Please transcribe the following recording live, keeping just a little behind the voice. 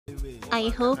I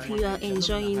hope you are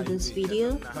enjoying this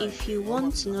video. If you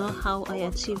want to know how I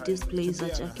achieved this blazer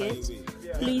jacket,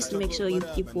 please make sure you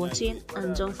keep watching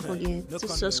and don't forget to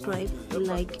subscribe,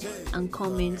 like and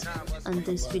comment on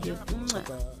this video.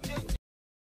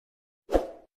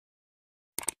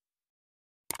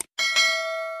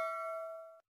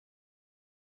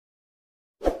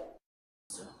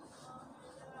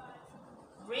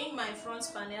 Bring my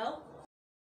front panel.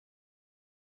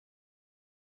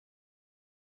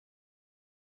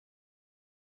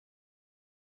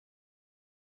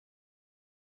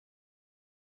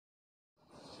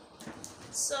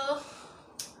 So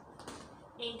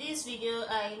in this video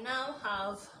I now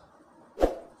have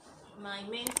my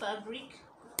main fabric,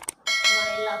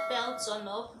 my lapel turn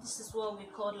up. This is what we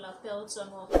call lapel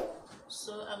turn up.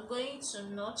 So I'm going to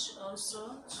notch also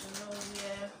to know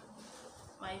where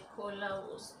my collar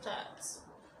will start.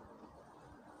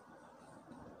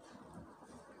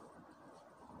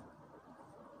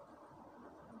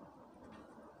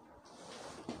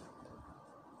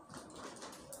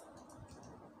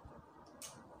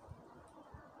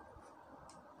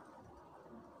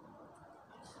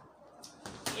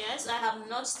 Yes, I have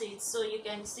notched it, so you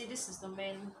can see this is the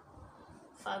main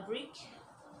fabric.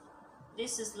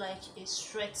 This is like a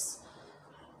stretch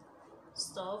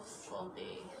stuff for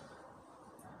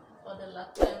the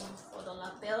lapel.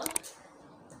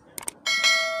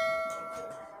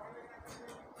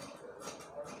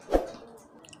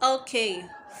 Okay,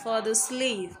 for the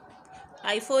sleeve,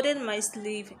 I folded my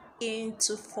sleeve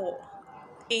into four,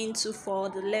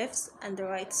 the left and the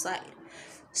right side.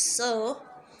 So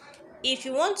if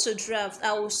you want to draft,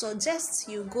 I will suggest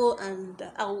you go and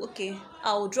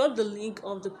I'll drop the link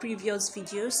of the previous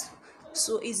videos.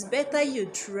 So it's better you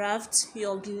draft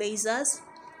your blazers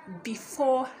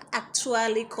before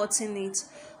actually cutting it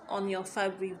on your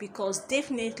fabric, because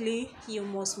definitely you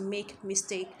must make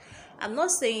mistake. I'm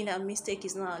not saying that mistake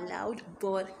is not allowed,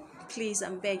 but please,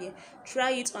 I'm begging,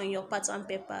 try it on your pattern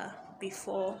paper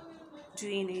before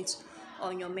doing it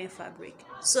on your main fabric.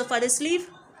 So for the sleeve,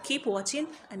 keep watching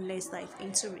and let's dive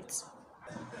into it.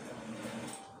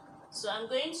 So I'm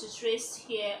going to trace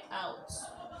here out,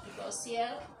 because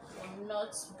here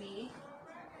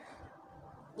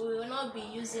we will not be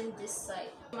using this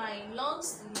side. My long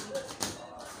sleeve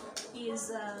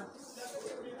is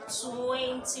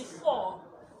 24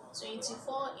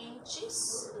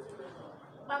 inches.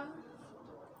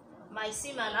 My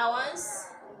seam allowance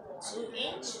 2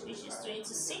 inch, which is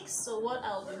 26. So what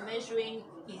I'll be measuring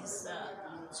is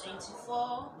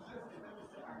 24,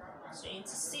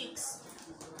 26.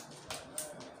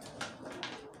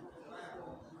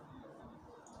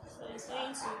 So it's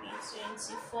going to be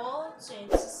 24,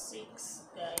 26,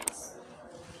 guys.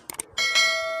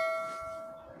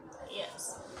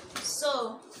 Yes.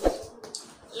 So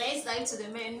let's dive to the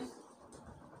main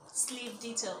sleeve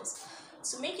details.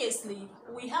 To make a sleeve,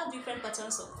 we have different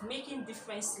patterns of making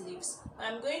different sleeves.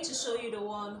 I'm going to show you the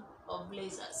one of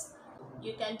blazers.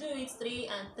 You can do it 3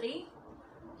 and 3.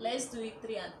 Let's do it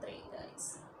 3 and 3,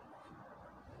 guys.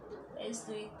 Let's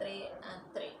do it 3 and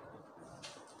 3.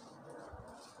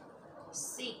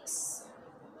 6,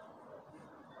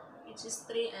 which is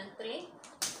 3 and 3.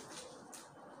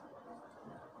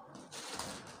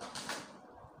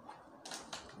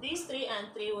 These 3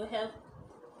 and 3 will help.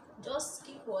 Just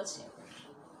keep watching.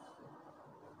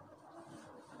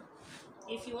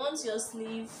 If you want your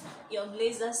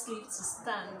blazer sleeve to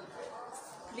stand,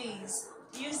 please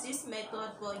use this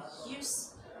method, but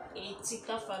use a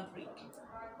thicker fabric.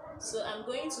 So I'm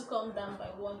going to come down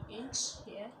by 1 inch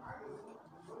here.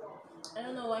 I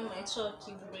don't know why my chalk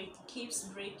keeps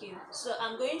breaking. So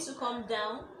I'm going to come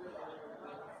down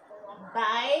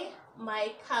by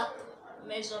my cap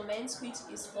measurement, which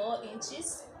is 4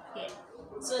 inches here.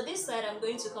 So this side I'm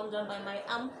going to come down by my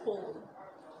armhole,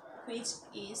 which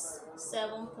is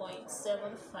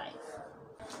 7.75.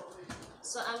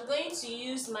 So I'm going to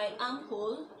use my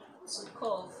armhole to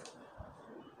curve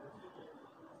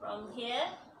from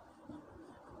here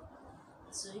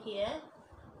to here,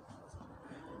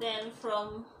 then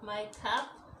from my cap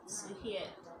to here,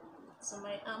 so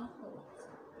my armhole.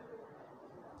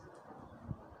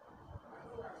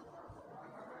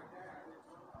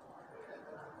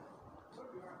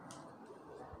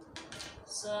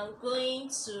 So I'm going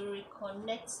to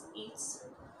reconnect it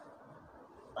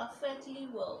perfectly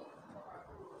well.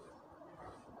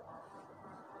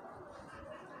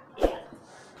 Yeah.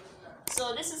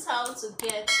 So this is how to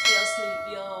get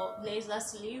your blazer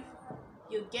sleeve.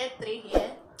 You get 3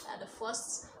 here at the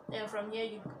first, then from here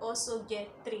you also get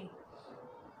 3.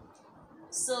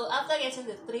 So after getting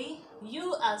the 3,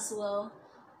 you as well,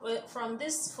 from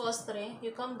this first 3,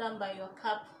 you come down by your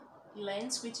cap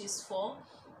length, which is 4.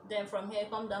 Then from here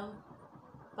come down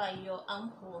by your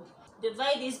armhole.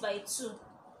 Divide this by 2.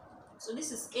 So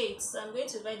this is 8. So I'm going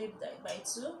to divide it by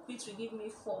 2, which will give me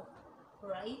 4,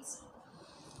 right?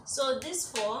 So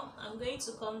this 4, I'm going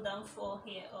to come down 4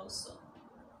 here also.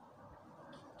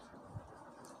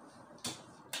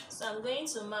 So I'm going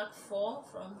to mark 4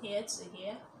 from here to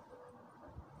here,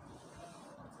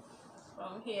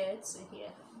 from here to here.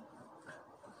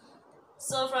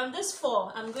 So from this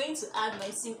 4, I'm going to add my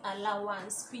seam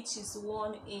allowance, which is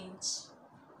 1 inch.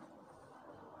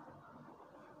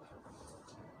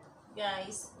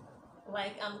 Guys,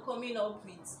 like, I'm coming up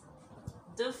with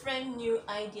different new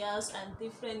ideas and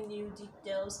different new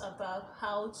details about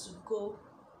how to go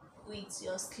with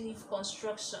your sleeve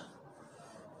construction.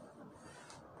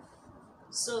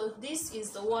 So this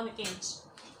is the 1 inch.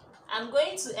 I'm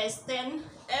going to extend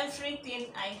everything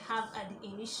I have at the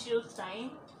initial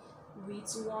time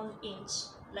with 1 inch.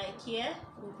 Like here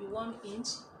will be 1 inch,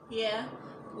 here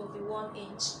will be 1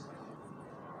 inch.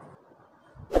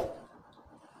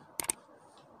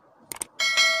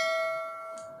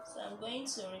 So I'm going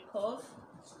to recurve.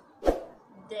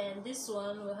 Then this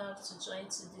one will have to join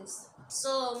to this.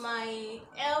 So my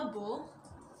elbow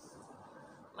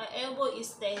is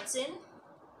 13,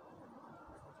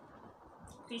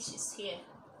 which is here.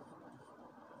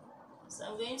 So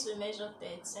I'm going to measure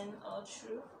 13 all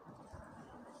through.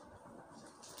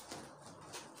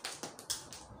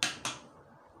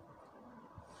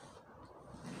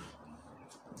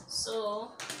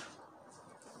 So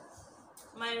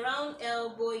my round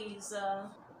elbow is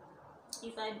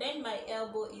if I bend my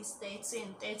elbow is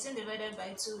 13 divided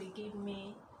by 2 will give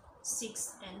me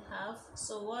 6.5.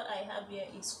 So what I have here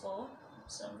is 4.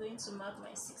 So I'm going to mark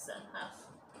my 6.5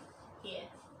 here.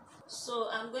 So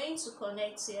I'm going to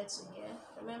connect here to here.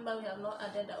 Remember, we have not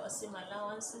added our seam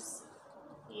allowances.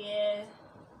 Here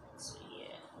to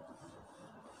here.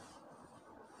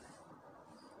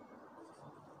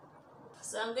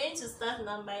 So I'm going to start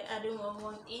now by adding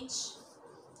 1 inch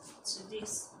to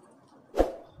this.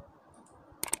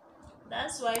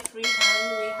 That's why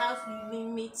freehand, we have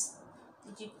limit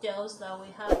details that we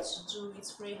have to do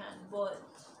with freehand. But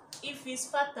if it's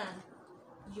pattern,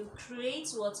 you create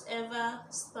whatever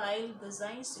style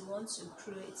designs you want to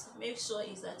create. Make sure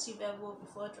it's achievable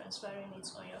before transferring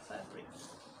it on your fabric.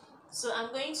 So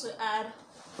I'm going to add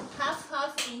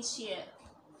half inch here.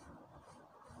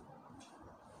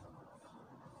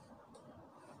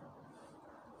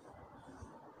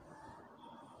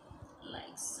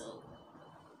 Like so.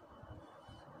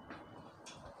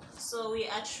 So we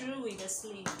are through with the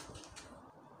sleeve.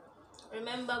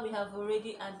 Remember, we have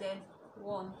already added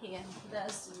 1 here.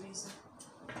 That's the reason.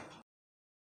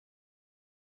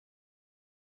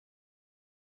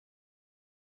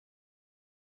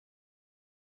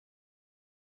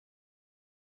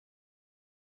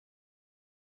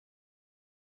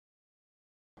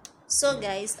 So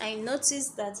guys, I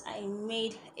noticed that I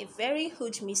made a very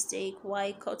huge mistake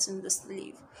while cutting the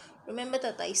sleeve. Remember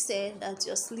that I said that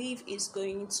your sleeve is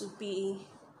going to be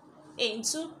in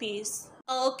 2 pieces.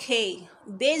 Okay,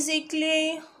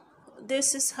 basically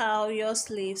this is how your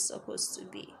sleeve is supposed to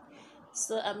be.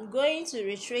 So I'm going to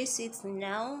retrace it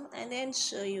now and then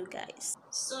show you guys.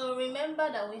 So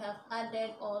remember that we have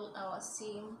added all our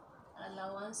seam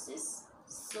allowances.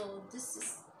 So this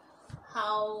is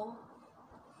how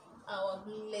our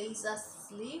blazer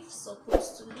sleeve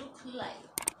supposed to look like.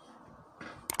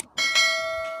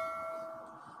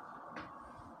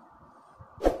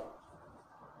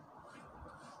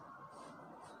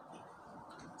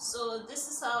 So this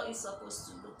is how it's supposed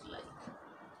to look like.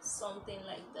 Something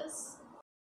like this.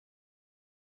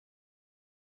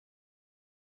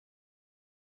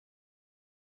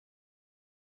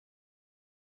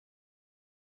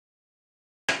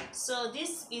 So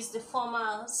this is the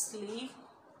formal sleeve.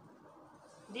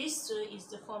 This too is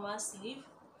the formal sleeve,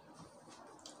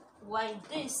 while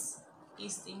this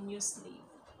is the new sleeve.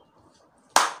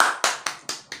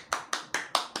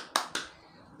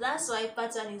 That's why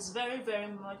pattern is very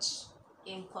much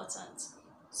important.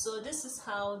 So this is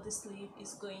how the sleeve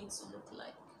is going to look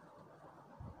like.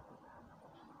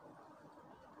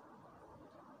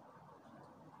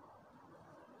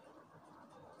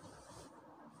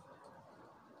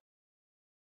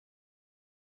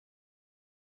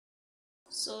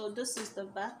 So this is the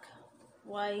back,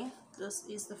 while this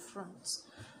is the front.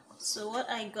 So what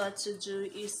I got to do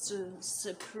is to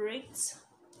separate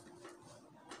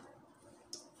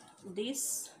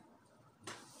this.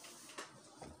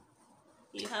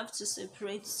 You have to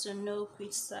separate to know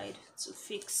which side to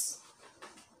fix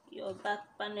your back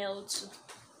panel to.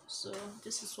 So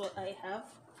this is what I have.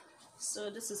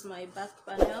 So this is my back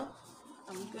panel.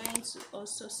 I'm going to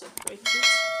also separate it.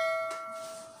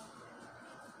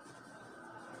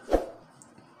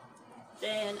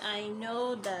 Then I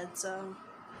know that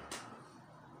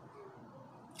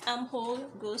armhole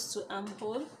goes to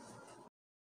armhole.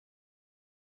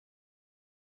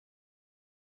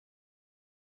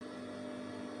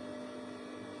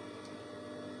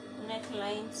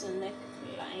 Neckline to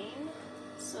neckline.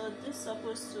 So this is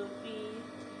supposed to be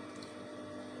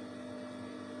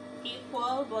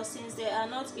equal, but since they are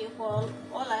not equal,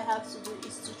 all I have to do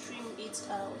is to trim it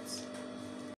out.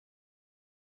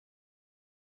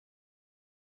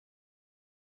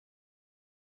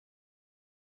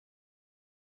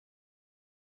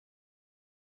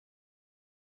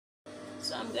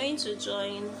 So I'm going to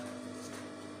join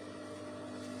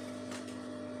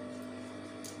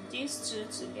these two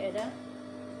together.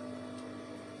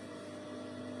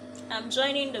 I'm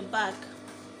joining the back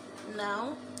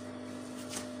now.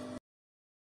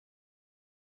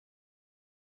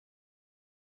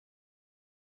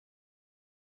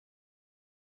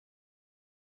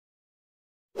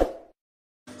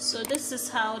 So this is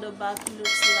how the back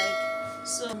looks like.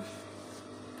 So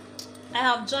I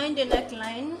have joined the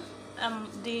neckline,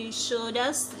 the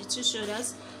shoulders, the two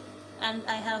shoulders, and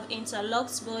I have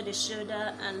interlocked both the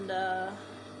shoulder and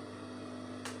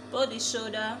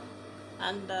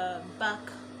the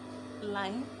back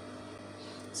line.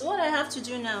 So what I have to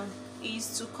do now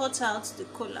is to cut out the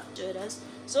collar shoulders.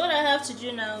 So what I have to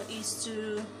do now is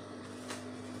to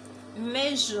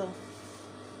measure.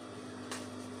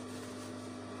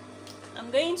 I'm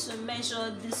going to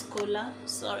measure this collar.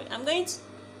 Sorry, I'm going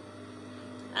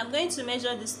to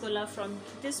measure this collar from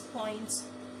this point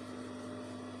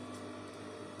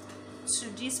to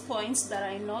these points that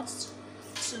I notched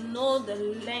to know the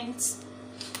length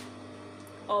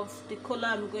of the collar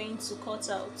I'm going to cut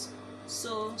out.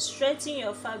 So straighten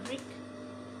your fabric.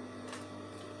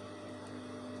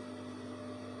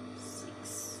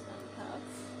 6.5,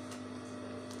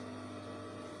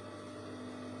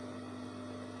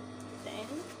 10,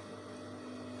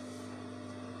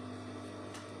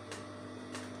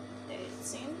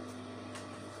 13,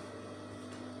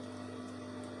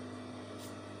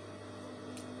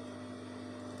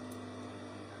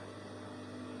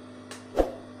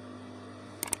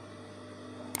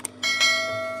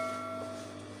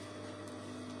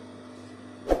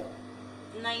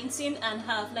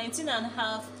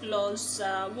 19.5 plus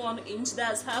 1 inch,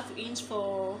 that's half inch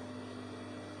for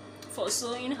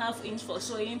sewing, half inch for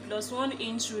sewing, plus 1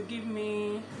 inch will give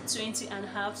me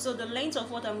 20.5. So the length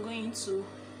of what I'm going to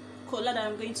collar that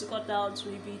I'm going to cut out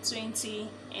will be 20.5.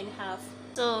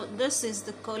 So this is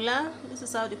the collar. This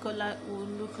is how the collar will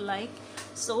look like.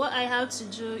 So what I have to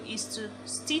do is to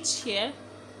stitch here.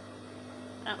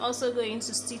 I'm also going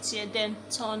to stitch here, then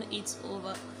turn it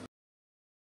over.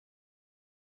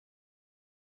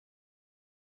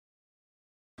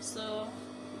 So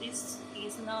this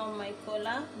is now my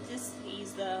collar. This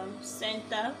is the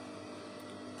center,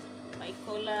 my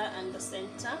collar and the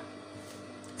center.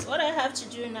 So what I have to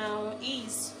do now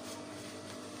is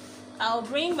I'll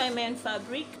bring my main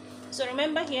fabric. So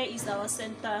remember, here is our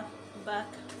center back.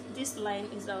 This line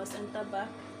is our center back.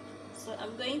 So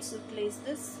I'm going to place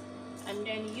this and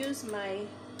then use my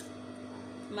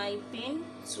pin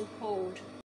to hold.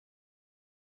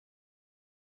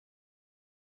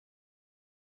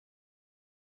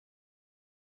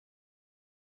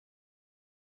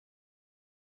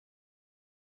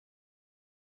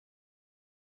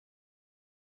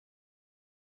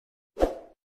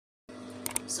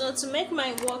 So to make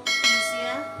my work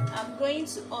easier, I'm going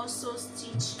to also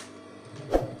stitch.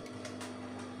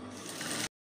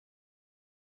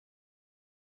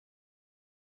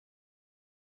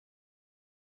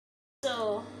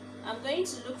 So I'm going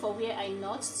to look for where I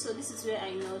notched. So this is where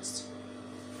I notched.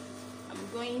 I'm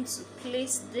going to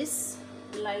place this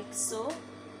like so.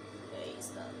 Where is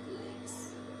that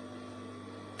place?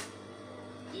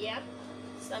 Yep.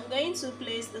 So I'm going to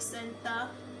place the center.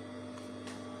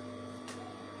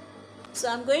 So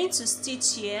I'm going to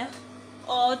stitch here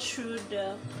all through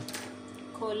the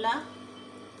collar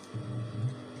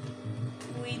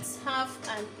with half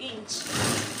an inch.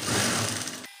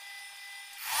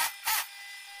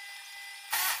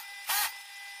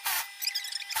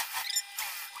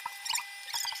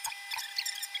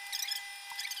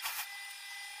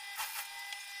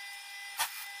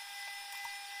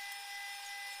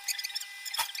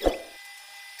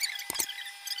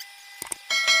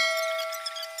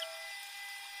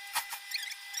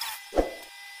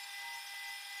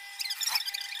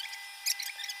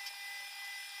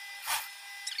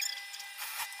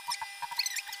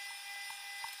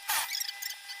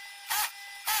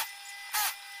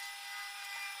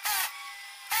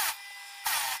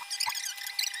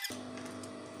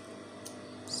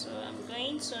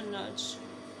 going to notch.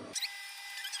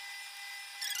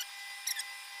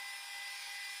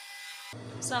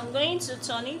 So I'm going to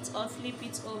turn it or flip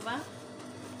it over.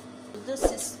 This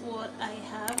is what I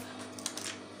have.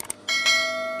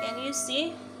 Can you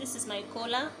see? This is my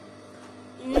collar.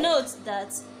 Note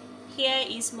that here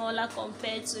is smaller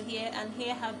compared to here, and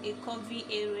here have a curvy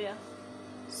area.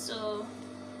 So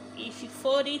if you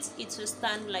fold it, it will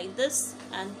stand like this,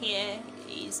 and here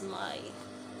is my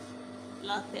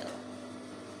lapel.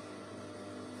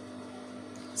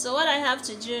 So what I have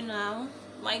to do now,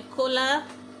 my collar,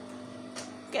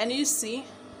 can you see?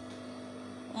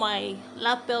 My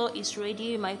lapel is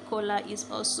ready, my collar is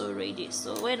also ready.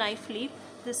 So when I flip,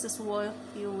 this is what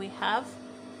you will have.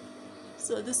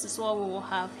 So this is what we will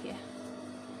have here,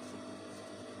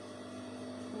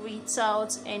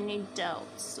 without any doubt.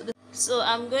 So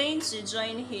I'm going to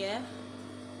join here.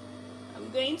 I'm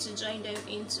going to join them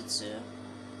into two.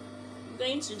 I'm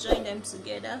going to join them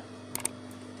together,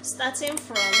 starting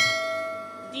from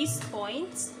this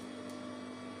point,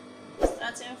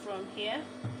 starting from here,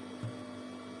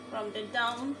 from the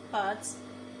down part.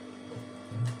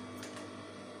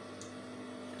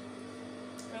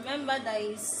 Remember, there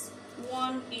is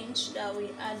 1 inch that we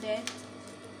added,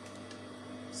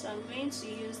 so I'm going to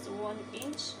use the 1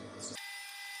 inch.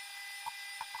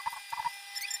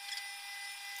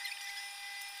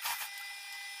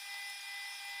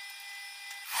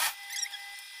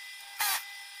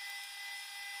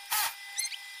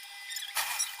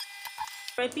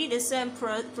 Repeat the same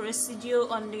procedure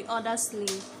on the other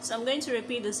sleeve. So I'm going to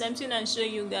repeat the same thing and show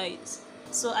you guys.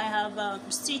 So I have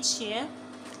stitched here,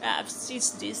 I have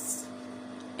stitched this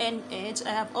end edge, I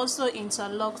have also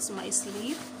interlocked my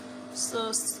sleeve.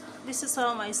 So this is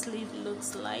how my sleeve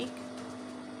looks like.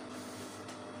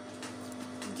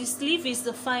 The sleeve is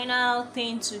the final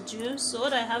thing to do. So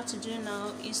what I have to do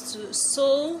now is to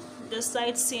sew the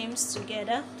side seams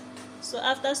together. So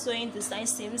after sewing the side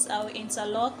seams, I will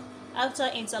interlock. After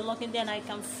interlocking, then I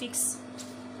can fix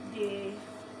the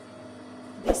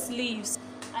sleeves.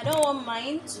 I don't want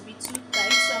mine to be too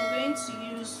tight, so I'm going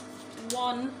to use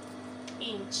 1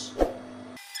 inch.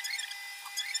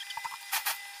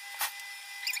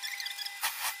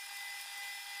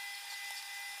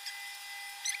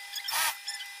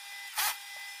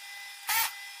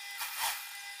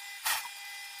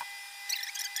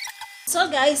 So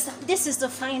guys, this is the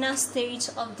final stage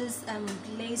of this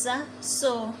blazer.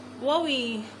 So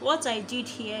what I did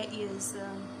here is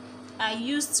I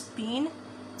used pin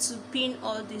to pin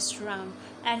all this round,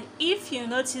 and if you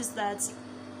notice that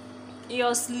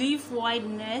your sleeve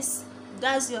wideness,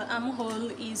 that's your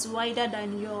armhole, is wider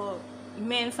than your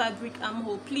main fabric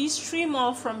armhole, please trim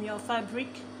off from your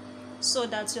fabric so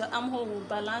that your armhole will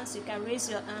balance. You can raise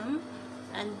your arm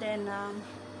and then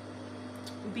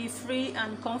be free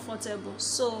and comfortable.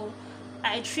 So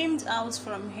I trimmed out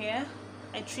from here,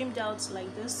 I trimmed out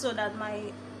like this, so that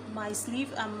my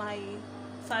sleeve and my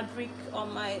fabric or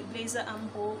my blazer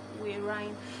armhole will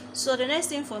rhyme. So the next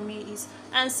thing for me is,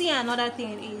 and see, another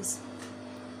thing is,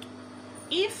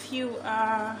 if you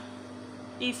are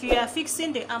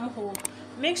fixing the armhole,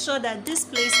 make sure that this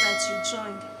place that you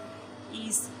joined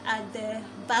is at the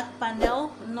back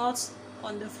panel, not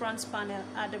on the front panel,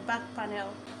 at the back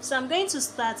panel. So I'm going to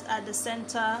start at the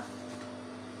center.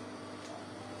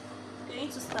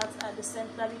 Because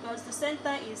the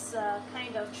center is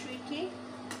kind of tricky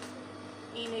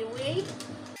in a way.